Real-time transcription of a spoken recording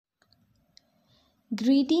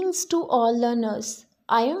Greetings to all learners.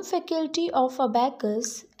 I am faculty of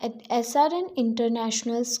Abacus at SRN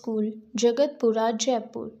International School, Jagatpura,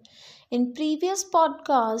 Jaipur. In previous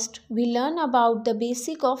podcast, we learned about the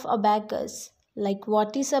basic of Abacus, like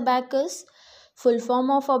what is Abacus, full form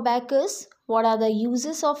of Abacus, what are the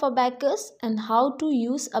uses of Abacus, and how to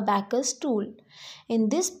use Abacus tool. In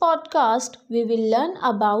this podcast, we will learn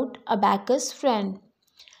about Abacus friend,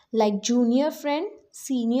 like junior friend,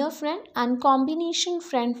 senior friend and combination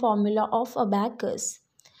friend formula of Abacus.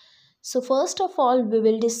 So first of all, we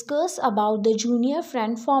will discuss about the junior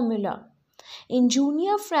friend formula. In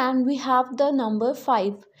junior friend, we have the number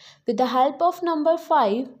 5. With the help of number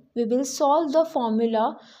 5, we will solve the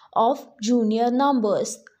formula of junior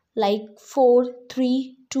numbers like 4,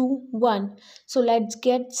 3, 2, 1. So let's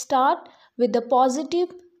get start with the positive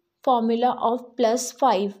formula of plus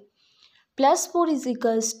 5. Plus 4 is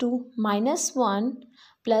equals to minus 1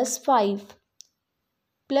 plus 5.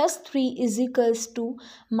 Plus 3 is equals to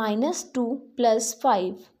minus 2 plus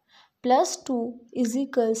 5. Plus 2 is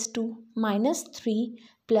equals to minus 3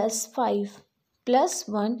 plus 5. Plus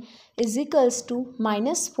 1 is equals to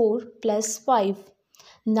minus 4 plus 5.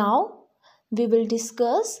 Now we will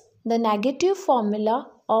discuss the negative formula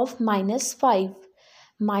of minus 5.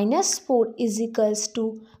 Minus 4 is equals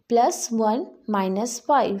to plus 1 minus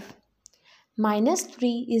 5. Minus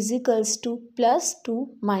 3 is equals to plus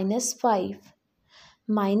 2 minus 5.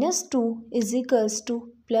 Minus 2 is equals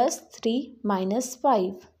to plus 3 minus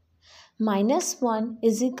 5. Minus 1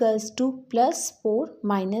 is equals to plus 4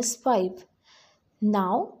 minus 5.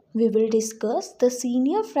 Now we will discuss the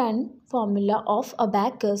senior friend formula of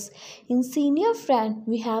Abacus. In senior friend,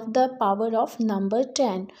 we have the power of number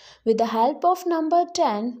 10. With the help of number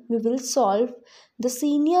 10, we will solve the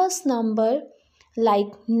senior's number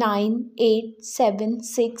like 9, 8, 7,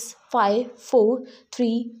 6, 5, 4,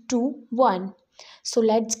 3, 2, 1. So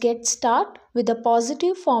let's get start with the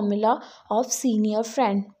positive formula of senior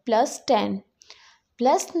friend plus 10.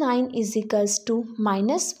 Plus 9 is equals to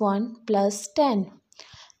minus 1 plus 10.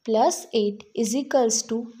 Plus 8 is equals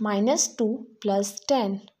to minus 2 plus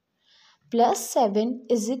 10. Plus 7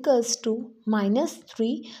 is equals to minus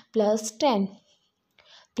 3 plus 10.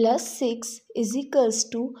 Plus 6 is equals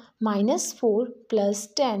to minus 4 plus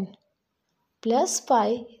 10. Plus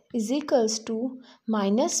 5 is equals to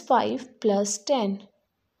minus 5 plus 10.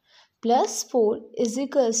 Plus 4 is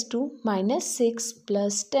equals to minus 6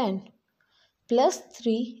 plus 10. Plus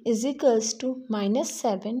 3 is equals to minus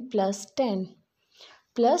 7 plus 10.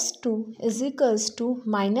 Plus 2 is equals to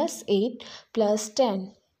minus 8 plus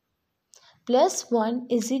 10. Plus 1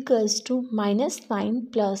 is equals to minus 9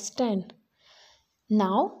 plus 10.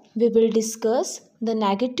 Now we will discuss the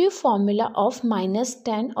negative formula of minus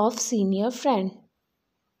 10 of senior friend.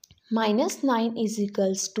 Minus 9 is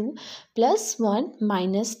equals to plus 1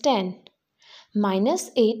 minus 10. Minus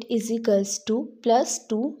 8 is equals to plus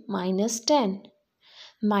 2 minus 10.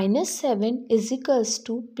 Minus 7 is equals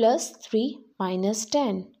to plus 3 minus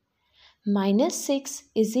 10. Minus 6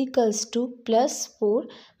 is equals to plus 4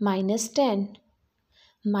 minus 10.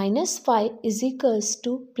 Minus 5 is equals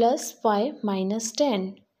to plus 5 minus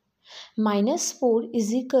 10. Minus 4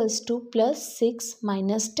 is equals to plus 6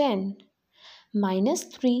 minus 10. Minus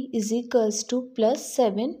 3 is equals to plus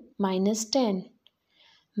 7 minus 10.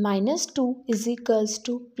 Minus 2 is equals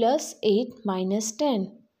to plus 8 minus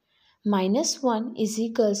 10. Minus 1 is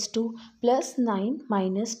equals to plus 9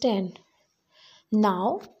 minus 10.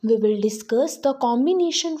 Now we will discuss the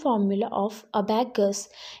combination formula of Abacus.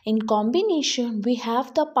 In combination, we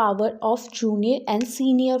have the power of junior and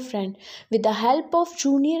senior friend. With the help of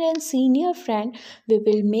junior and senior friend, we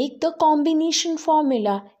will make the combination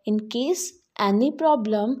formula. In case any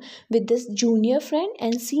problem with this junior friend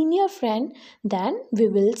and senior friend, then we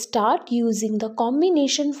will start using the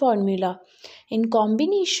combination formula. In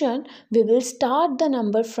combination, we will start the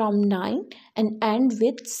number from 9 and end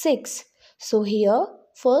with 6. So here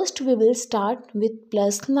first we will start with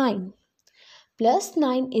plus 9. Plus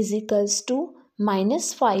 9 is equals to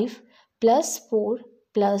minus 5 plus 4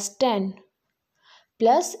 plus 10.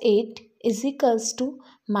 Plus 8 is equals to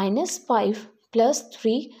minus 5 plus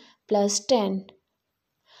 3 plus 10.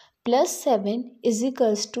 Plus 7 is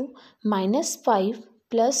equals to minus 5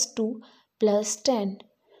 plus 2 plus 10.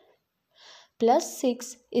 Plus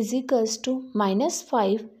 6 is equals to minus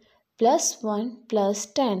 5 plus 1 plus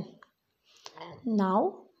 10.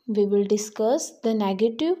 Now we will discuss the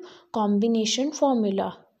negative combination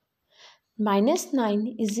formula. Minus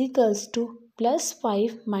 9 is equals to plus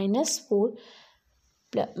 5 minus 4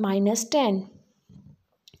 minus 10.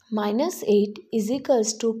 Minus 8 is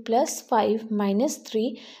equals to plus 5 minus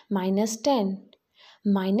 3 minus 10.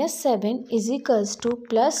 Minus 7 is equals to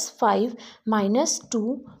plus 5 minus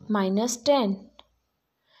 2 minus 10.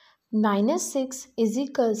 Minus 6 is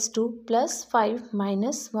equals to plus 5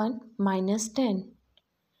 minus 1 minus 10.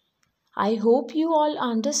 I hope you all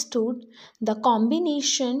understood the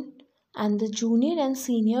combination and the junior and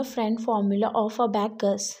senior friend formula of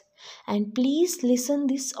abacus. And please listen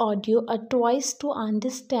this audio twice to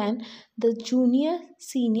understand the junior,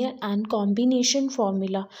 senior and combination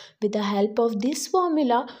formula. With the help of this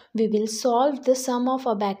formula, we will solve the sum of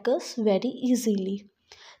abacus very easily.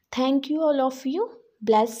 Thank you all of you.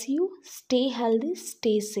 Bless you. Stay healthy.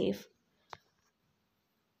 Stay safe.